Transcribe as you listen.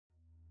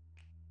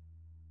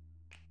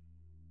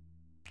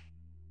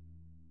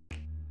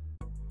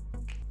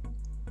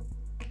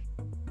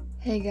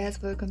Hey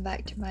guys, welcome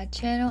back to my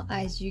channel.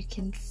 As you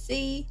can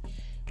see,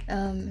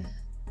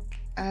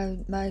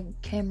 my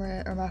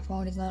camera or my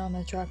phone is not on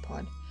my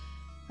tripod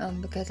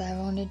because I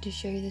wanted to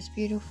show you this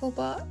beautiful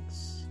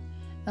box.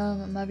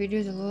 My video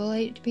is a little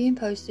late to being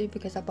posted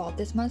because I bought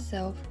this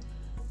myself,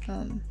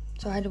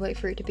 so I had to wait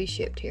for it to be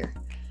shipped here.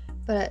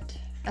 But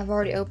I've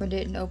already opened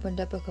it and opened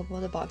up a couple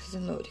of the boxes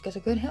and looked because I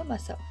couldn't help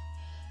myself.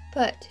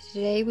 But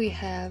today we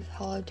have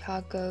Holo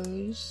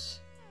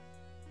Taco's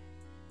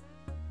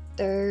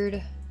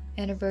 3rd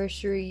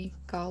anniversary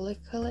Gala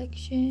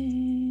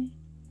collection.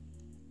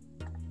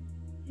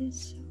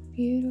 It's so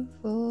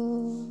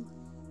beautiful.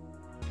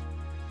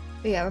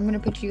 But yeah, I'm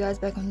gonna put you guys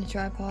back on the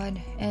tripod,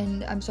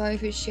 and I'm sorry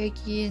if it's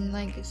shaky and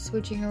like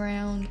switching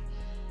around.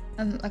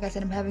 Like I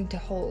said, I'm having to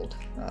hold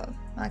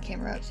my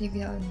camera up so you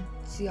can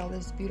see all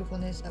this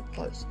beautifulness up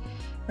close.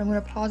 But I'm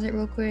gonna pause it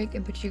real quick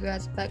and put you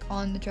guys back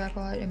on the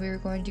tripod, and we're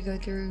going to go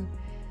through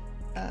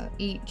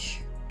each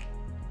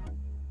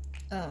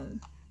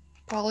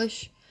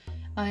polish.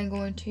 I'm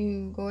going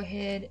to go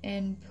ahead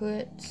and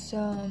put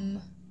some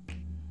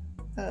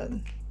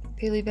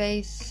peely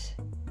base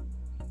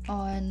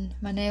on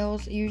my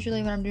nails.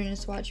 Usually when I'm doing a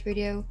swatch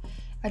video,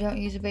 I don't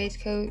use a base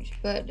coat,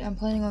 but I'm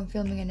planning on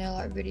filming a nail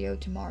art video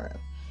tomorrow.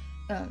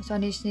 So I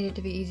just need it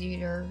to be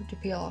easier to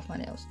peel off my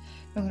nails.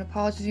 I'm going to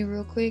pause you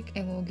real quick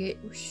and we'll get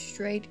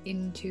straight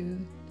into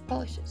the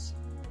polishes.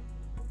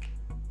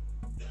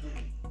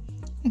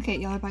 Okay,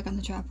 y'all are back on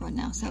the tripod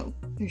now, so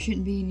there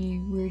shouldn't be any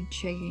weird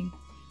shaking.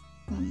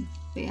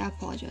 But yeah, I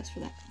apologize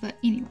for that. But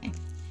anyway,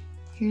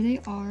 here they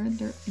are.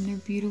 They're in their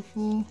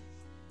beautiful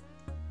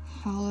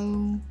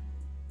Holo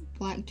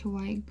black to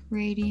white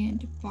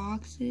gradient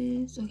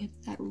boxes. Look at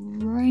that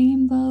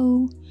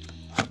rainbow.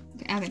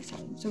 Okay, I'm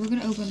excited. So we're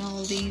gonna open all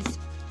of these.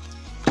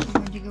 We're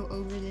going to go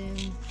over them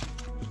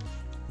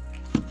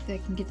if I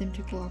can get them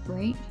to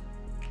cooperate.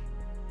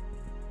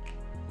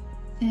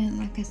 And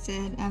like I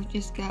said, I've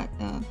just got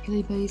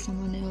peely base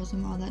on my nails,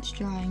 and while that's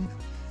drying,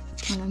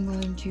 and I'm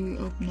going to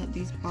open up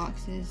these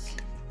boxes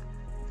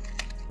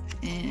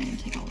and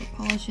take all the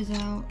polishes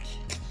out.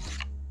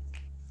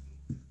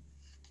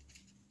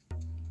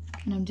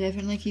 And I'm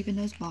definitely keeping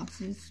those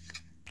boxes.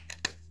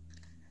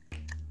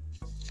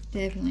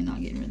 Definitely not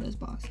getting rid of those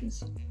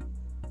boxes.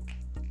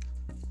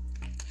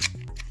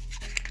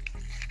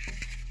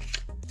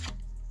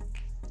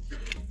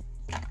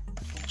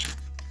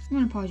 I'm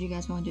gonna pause you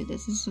guys while I do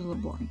this. This is a little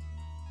boring.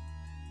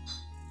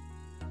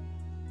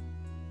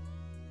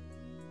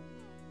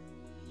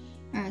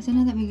 Alright, so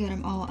now that we got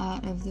them all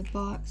out of the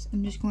box,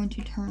 I'm just going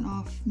to turn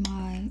off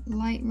my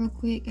light real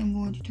quick. I'm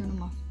going to turn on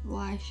my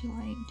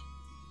flashlight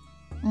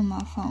on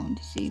my phone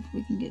to see if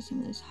we can get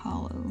some of this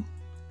Holo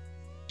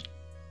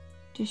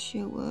to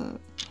show up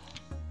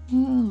a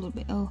little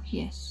bit. Oh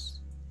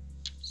yes,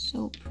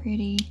 so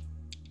pretty.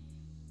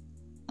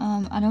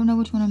 I don't know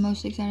which one I'm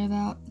most excited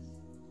about.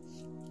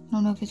 I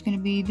don't know if it's going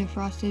to be the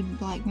frosted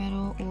black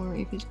metal or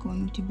if it's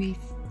going to be,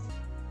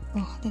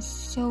 oh, that's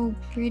so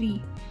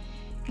pretty.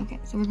 Okay,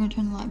 so we're going to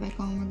turn the light back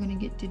on. We're going to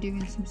get to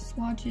doing some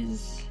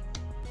swatches.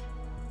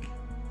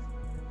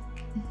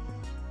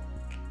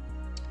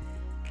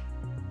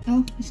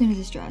 Oh, as soon as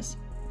this dries.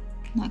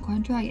 Not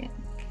quite dry yet.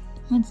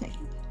 1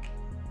 second.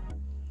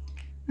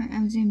 Alright,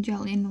 I've zoomed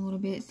y'all in a little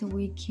bit so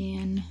we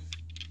can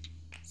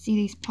see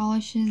these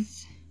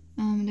polishes.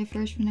 The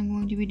first one I'm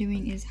going to be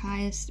doing is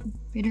Highest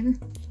Bidder.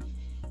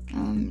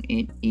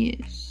 It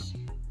is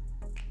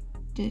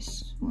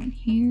this one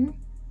here.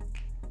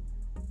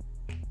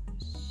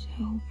 So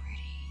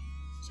pretty,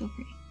 so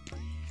pretty.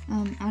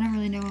 I don't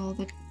really know all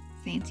the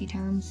fancy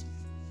terms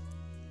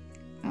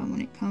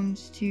when it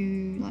comes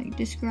to like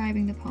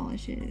describing the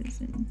polishes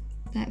and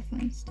that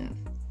fun stuff,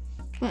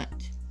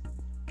 but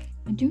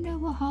I do know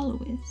what Holo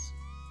is,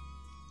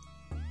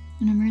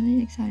 and I'm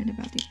really excited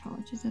about these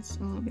polishes. That's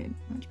a little bit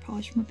much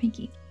polish for my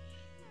pinky.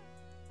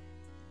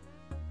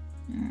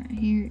 Alright,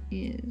 here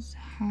is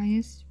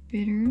Highest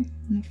Bidder on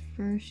the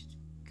first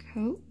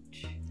coat.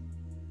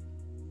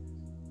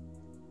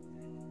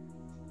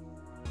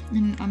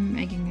 And I'm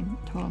making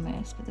a total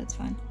mess, but that's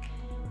fine.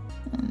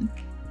 And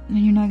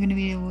you're not going to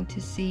be able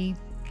to see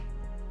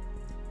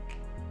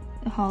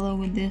the Holo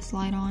with this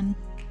light on.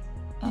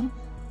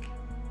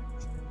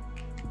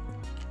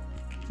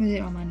 With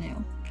it on my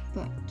nail.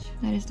 But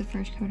that is the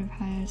first coat of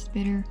Highest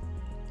Bidder.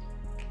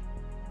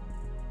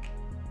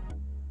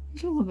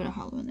 There's a little bit of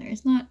Holo in there.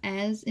 It's not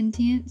as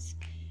intense.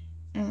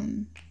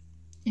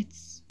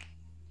 It's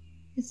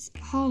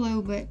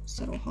Holo, but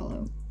subtle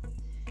Holo.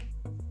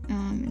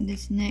 And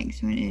this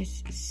next one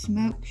is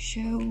Smoke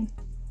Show.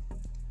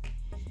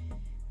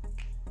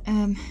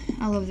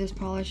 I love this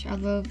polish. I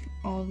love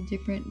all the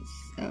different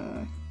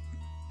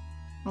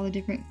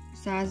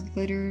sized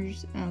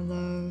glitters. I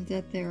love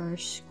that there are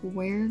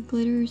square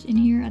glitters in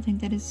here. I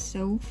think that is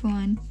so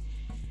fun.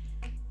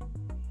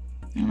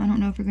 I don't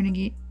know if we're gonna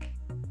get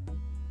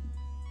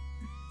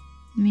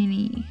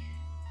many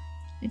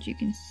that you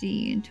can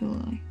see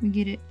until we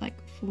get it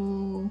like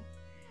full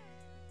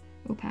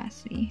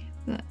opacity,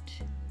 but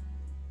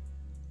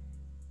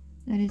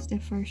that is the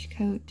first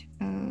coat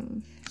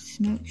of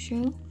Smoke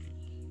Show.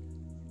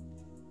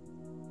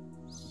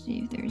 Let's see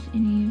if there's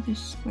any of the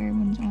square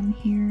ones on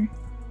here.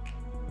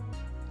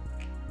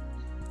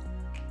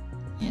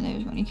 Yeah,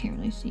 there's one. You can't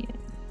really see it.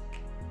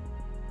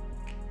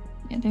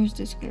 Yeah, there's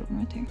the square one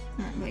right there.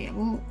 Alright, but yeah,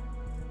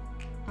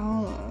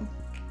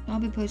 I'll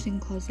be posting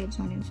close-ups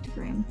on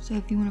Instagram. So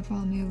if you want to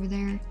follow me over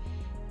there,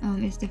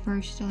 it's the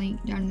first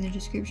link down in the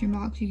description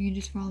box. You can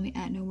just follow me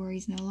at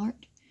NoWorriesNoArt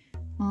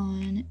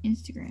on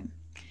Instagram.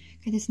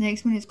 Okay, this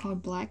next one is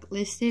called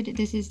Blacklisted.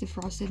 This is the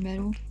frosted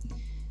metal,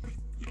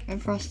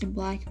 frosted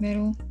black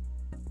metal.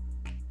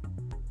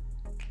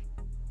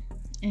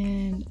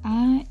 And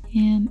I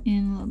am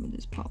in love with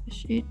this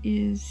polish. It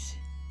is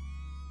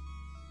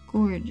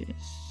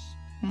gorgeous.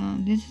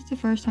 This is the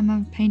first time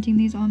I'm painting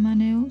these on my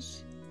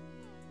nails.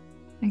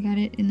 I got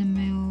it in the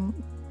mail.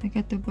 I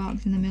got the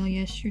box in the mail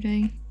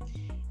yesterday.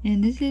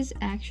 And this is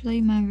actually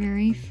my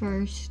very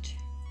first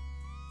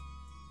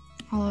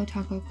Holo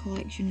Taco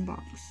collection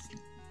box.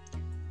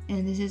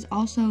 And this is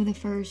also the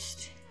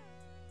first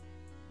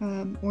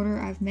order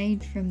I've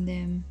made from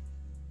them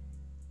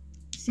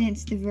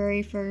since the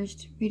very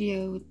first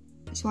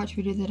swatch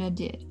video that I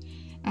did.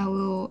 I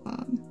will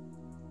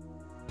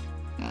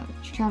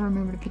try to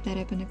remember to put that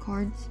up in the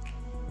cards.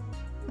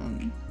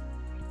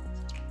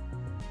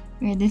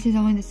 Yeah, this is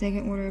only the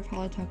second order of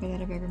Holo Taco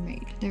that I've ever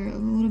made. They're a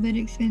little bit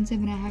expensive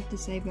and I have to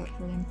save up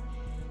for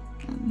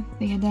them.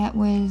 But yeah, that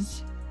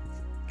was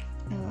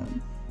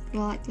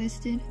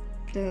Blacklisted,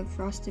 the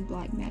frosted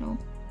black metal.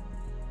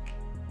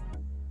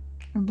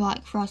 Or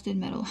black frosted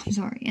metal, I'm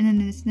sorry. And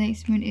then this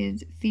next one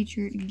is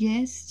Featured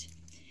Guest.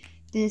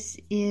 This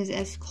is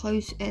as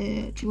close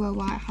to a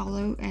white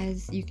holo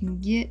as you can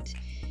get.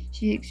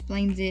 She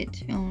explains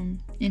it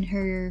in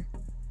her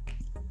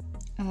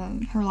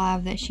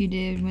live that she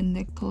did when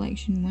the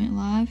collection went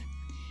live.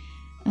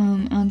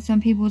 On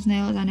some people's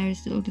nails, I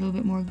noticed it looked a little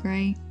bit more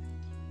gray,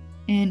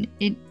 and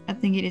I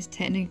think it is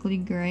technically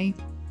gray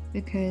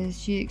because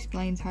she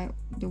explains how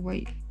the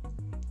weight.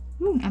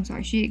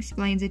 She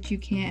explains that you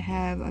can't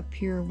have a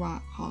pure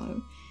white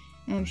holo.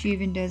 She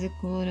even does a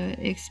cool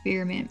little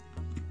experiment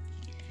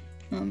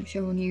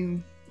showing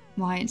you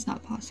why it's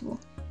not possible.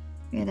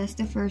 Yeah, that's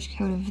the first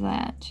coat of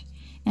that.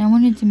 And I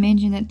wanted to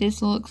mention that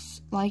this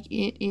looks like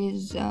it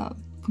is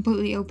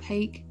completely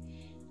opaque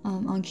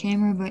on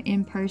camera, but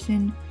in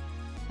person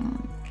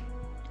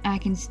I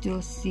can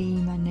still see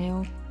my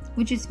nail,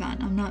 which is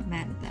fine. I'm not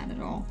mad at that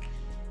at all.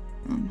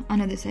 I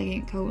know the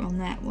second coat on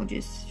that will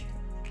just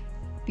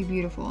be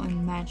beautiful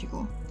and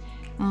magical.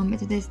 But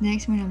this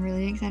next one I'm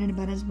really excited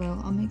about as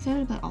well. I'm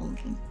excited about all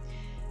of them.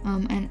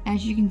 And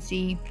as you can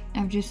see,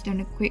 I've just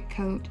done a quick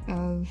coat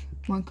of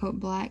one coat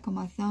black on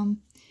my thumb,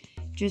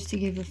 just to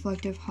give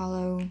Reflective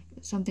Holo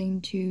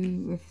something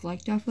to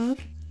reflect off of,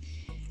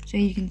 so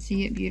you can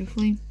see it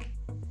beautifully.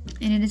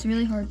 And it is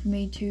really hard for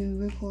me to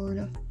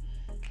record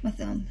my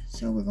thumb,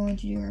 so we're going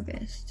to do our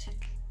best.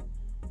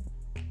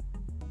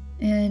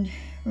 And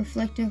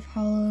Reflective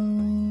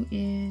Holo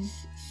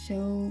is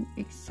so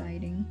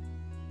exciting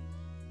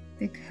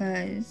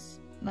because,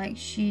 like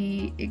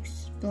she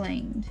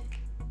explained,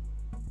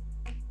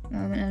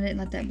 and I didn't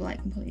let that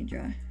black completely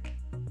dry,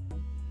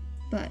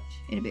 but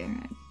it'll be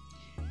alright.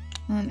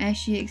 As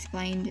she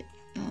explained,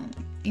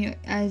 you know,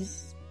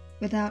 as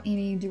without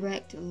any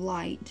direct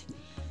light,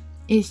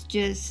 it's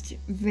just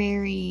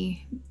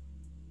very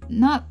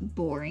not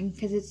boring,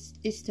 because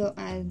it still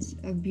adds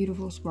a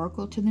beautiful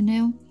sparkle to the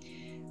nail,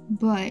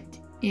 but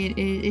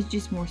it's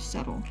just more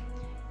subtle.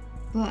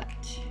 But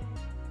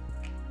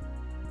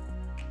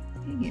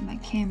let me get my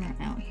camera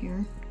out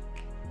here,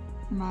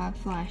 my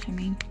flash. I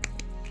mean,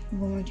 I'm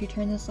going to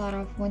turn this light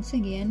off once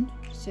again,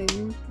 so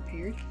you're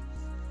prepared.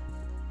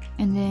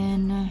 And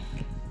then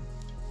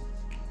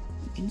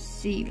you can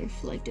see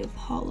Reflective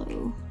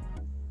Holo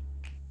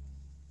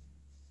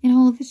in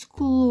all of its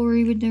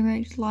glory with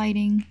direct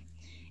lighting.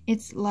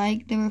 It's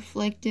like the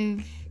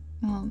reflective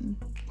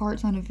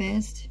parts on a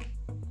vest,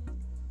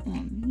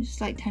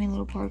 just like tiny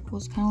little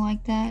particles, kind of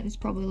like that. It's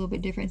probably a little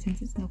bit different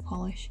since it's no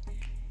polish,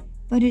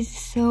 but it's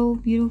so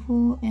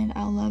beautiful and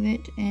I love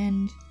it.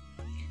 And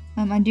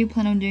I do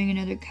plan on doing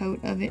another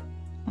coat of it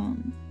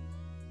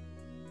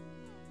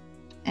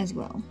as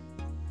well.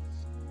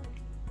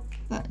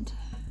 But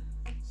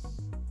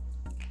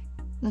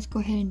let's go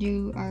ahead and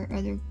do our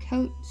other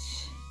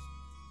coats.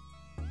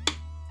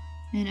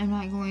 And I'm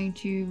not going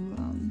to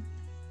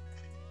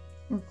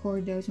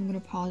record those. I'm going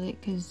to pause it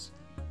because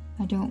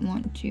I don't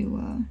want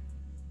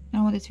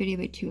this video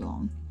to be too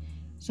long.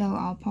 So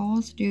I'll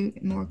pause, do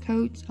more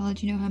coats. I'll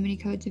let you know how many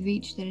coats of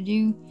each that I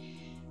do,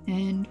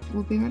 and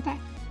we'll be right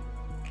back.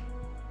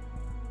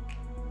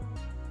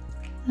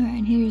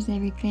 Alright, here's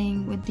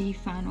everything with the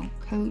final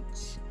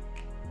coats.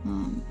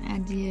 I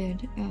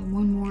did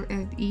one more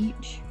of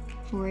each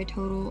for a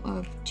total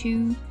of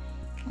 2,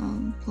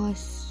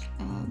 plus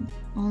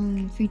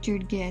on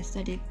Featured Guest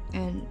I did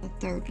a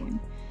third one,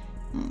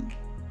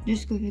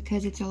 just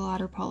because it's a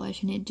lighter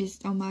polish and it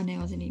just, on my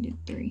nails, it needed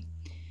 3.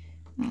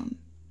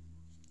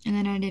 And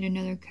then I did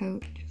another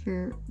coat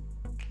for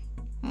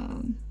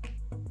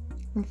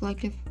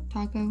reflective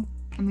taco.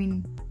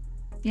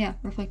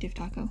 Reflective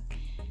taco.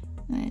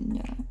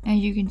 And as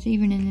you can see,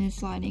 even in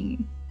this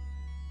lighting,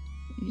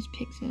 it just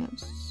picks it up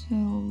so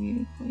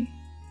beautifully.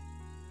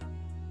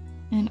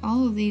 And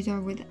all of these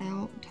are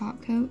without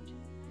top coat.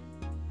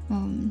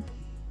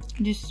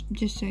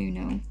 Just so you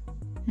know.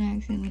 I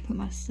accidentally put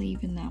my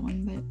sleeve in that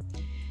one, but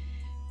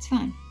it's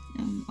fine.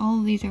 All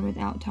of these are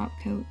without top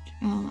coat.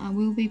 I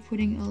will be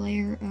putting a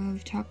layer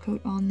of top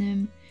coat on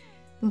them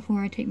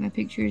before I take my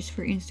pictures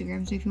for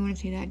Instagram, so if you want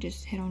to see that,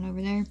 just head on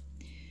over there.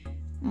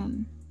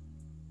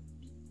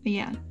 But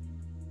yeah,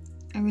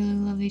 I really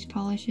love these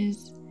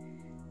polishes.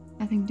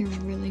 I think they're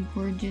really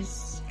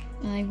gorgeous.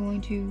 And I'm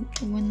going to,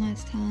 one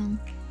last time,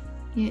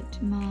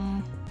 get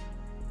my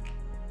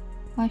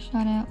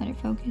flashlight out, let it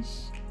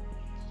focus.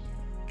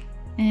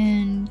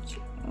 And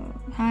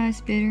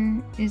highest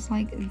bidder is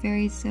like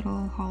very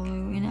subtle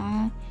holo, and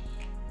I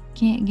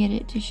can't get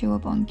it to show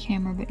up on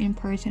camera, but in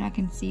person I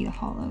can see the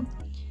holo.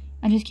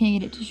 I just can't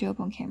get it to show up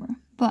on camera.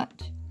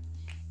 But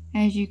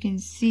as you can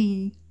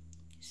see,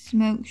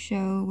 Smoke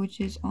Show, which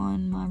is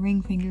on my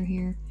ring finger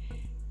here,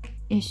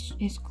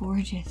 it's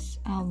gorgeous.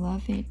 I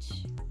love it.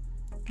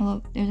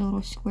 There's a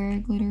little square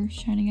glitter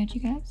shining at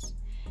you guys.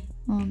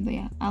 But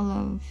yeah, I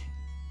love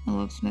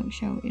Smoke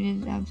Show. It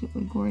is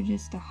absolutely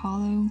gorgeous. The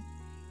holo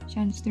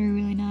shines through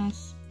really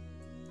nice.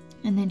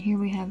 And then here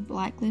we have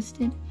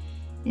Blacklisted.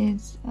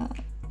 It's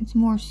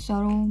more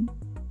subtle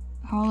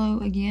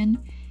holo again,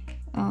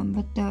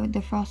 but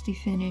the frosty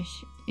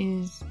finish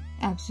is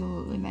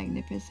absolutely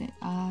magnificent.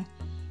 I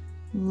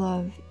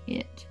love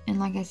it. And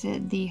like I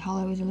said, the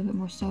holo is a little bit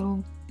more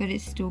subtle, but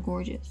it's still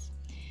gorgeous.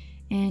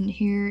 And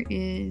here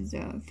is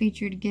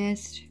featured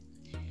guest,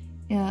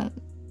 a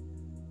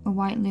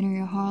white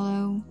linear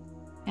holo,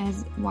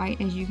 as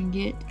white as you can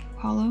get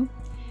holo.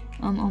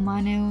 On my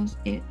nails,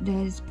 it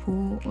does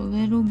pull a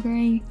little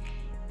gray,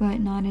 but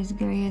not as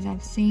gray as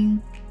I've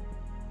seen.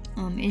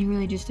 It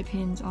really just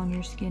depends on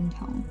your skin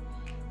tone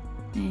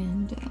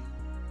and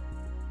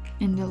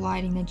the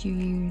lighting that you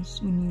use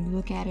when you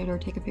look at it or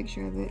take a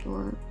picture of it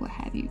or what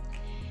have you.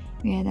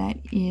 Yeah, that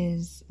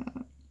is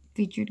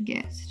featured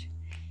guest.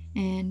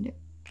 And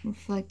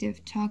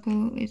reflective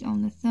taco is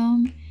on the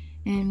thumb,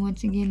 and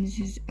once again, this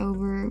is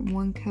over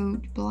one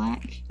coat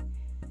black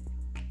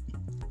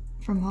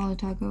from Holo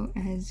Taco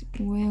as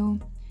well.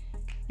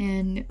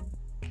 And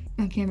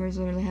my camera is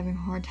literally having a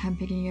hard time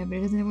picking it up, but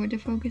it doesn't know what to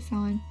focus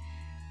on.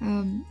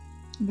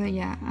 But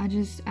yeah, I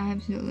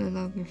absolutely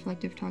love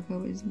reflective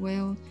taco as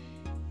well.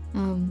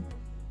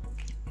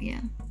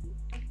 Yeah,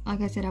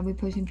 like I said, I'll be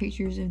posting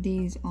pictures of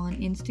these on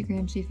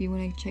Instagram, so if you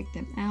want to check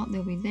them out,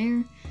 they'll be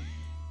there.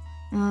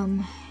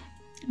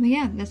 But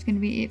yeah, that's going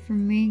to be it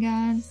from me,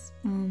 guys.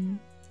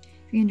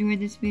 If you enjoyed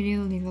this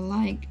video, leave a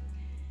like,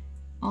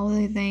 all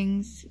the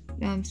things.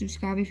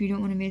 Subscribe if you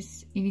don't want to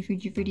miss any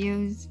future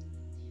videos.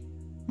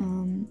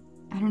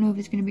 I don't know if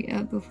it's going to be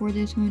up before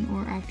this one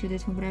or after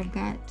this one, but I've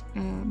got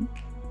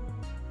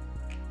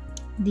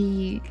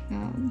the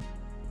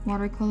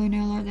watercolor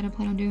nail art that I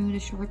plan on doing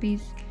with the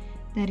Sharpies.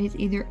 That is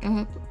either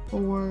up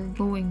or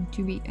going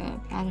to be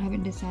up. I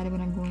haven't decided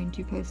when I'm going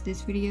to post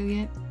this video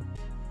yet.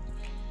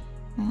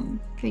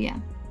 But yeah,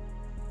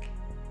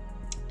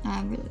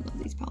 I really love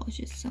these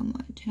polishes so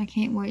much, and I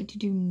can't wait to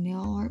do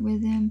nail art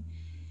with them,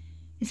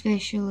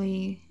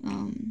 especially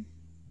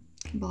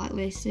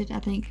Blacklisted.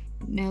 I think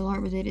nail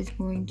art with it is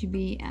going to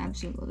be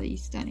absolutely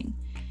stunning.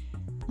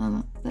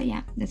 But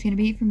yeah, that's gonna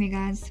be it for me,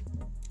 guys.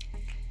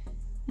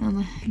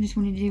 I just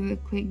wanted to do a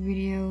quick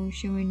video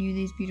showing you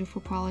these beautiful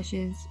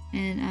polishes,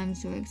 and I'm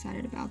so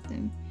excited about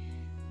them.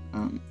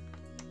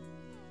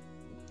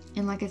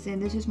 And like I said,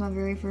 this is my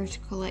very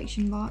first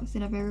collection box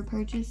that I've ever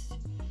purchased.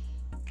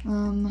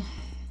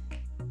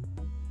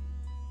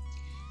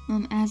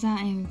 As I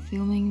am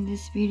filming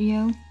this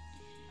video,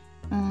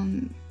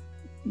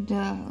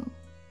 the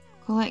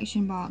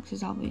collection box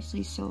is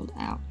obviously sold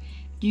out.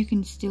 You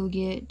can still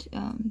get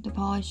the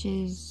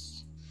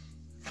polishes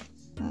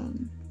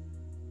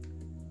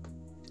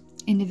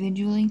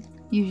individually.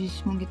 You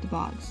just won't get the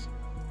box.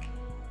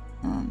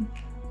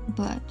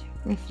 But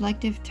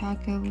Reflective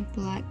Taco,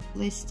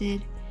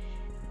 Blacklisted,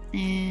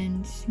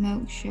 and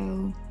Smoke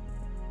Show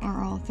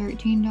are all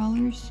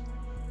 $13.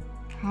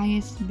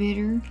 Highest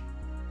bidder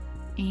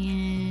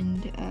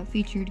and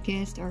featured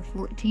guest are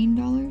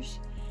 $14.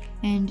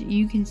 And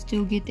you can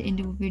still get the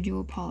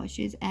individual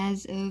polishes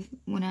as of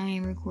when I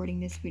am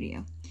recording this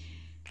video.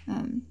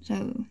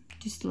 So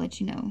just to let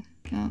you know.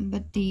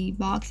 But the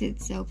box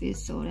itself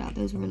is sold out.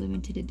 Those were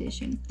limited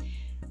edition.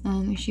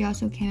 She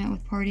also came out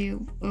with Party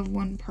of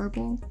One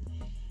Purple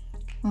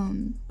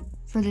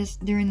for this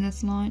during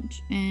this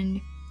launch,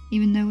 and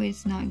even though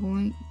it's not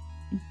going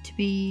to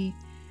be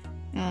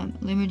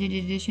limited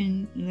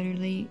edition,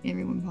 literally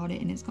everyone bought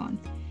it and it's gone.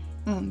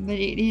 But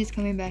it is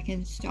coming back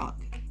in stock.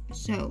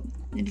 So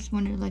I just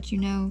wanted to let you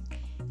know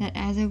that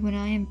as of when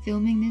I am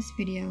filming this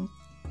video,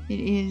 it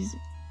is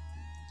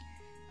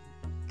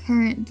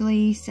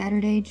currently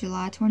Saturday,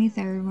 July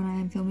 23rd when I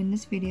am filming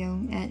this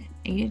video at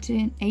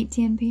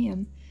 8:10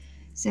 p.m.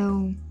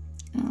 So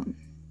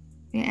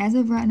Yeah, as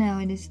of right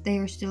now, they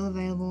are still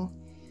available.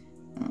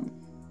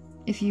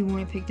 If you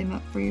want to pick them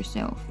up for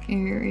yourself,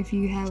 or if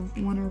you have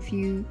one or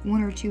two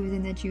of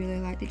them that you really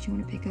like that you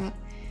want to pick up.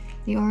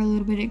 They are a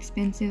little bit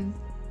expensive,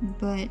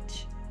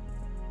 but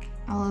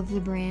I love the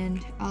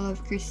brand. I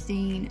love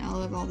Christine. I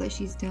love all that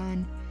she's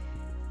done.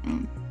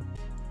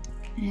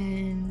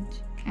 And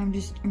I'm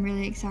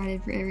really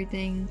excited for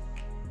everything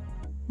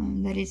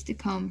that is to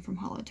come from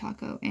Holo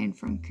Taco and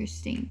from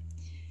Christine.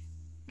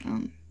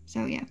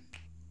 So yeah,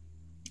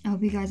 I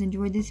hope you guys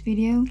enjoyed this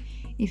video.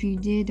 If you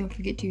did, don't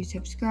forget to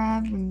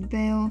subscribe, ring the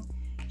bell,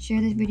 share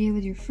this video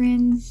with your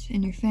friends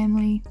and your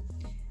family.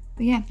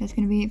 But yeah, that's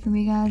going to be it for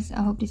me, guys.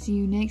 I hope to see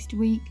you next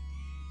week,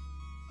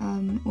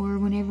 or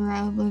whenever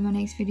I upload my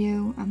next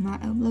video. I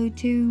might upload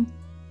 2,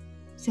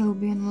 so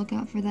be on the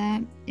lookout for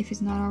that. If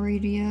it's not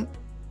already up,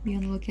 be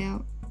on the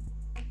lookout.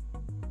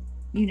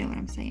 You know what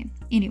I'm saying.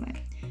 Anyway,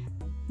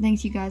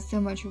 thanks you guys so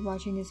much for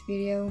watching this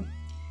video.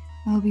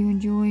 I hope you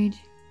enjoyed,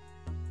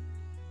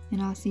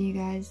 and I'll see you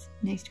guys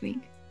next week.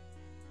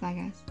 Bye,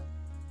 guys.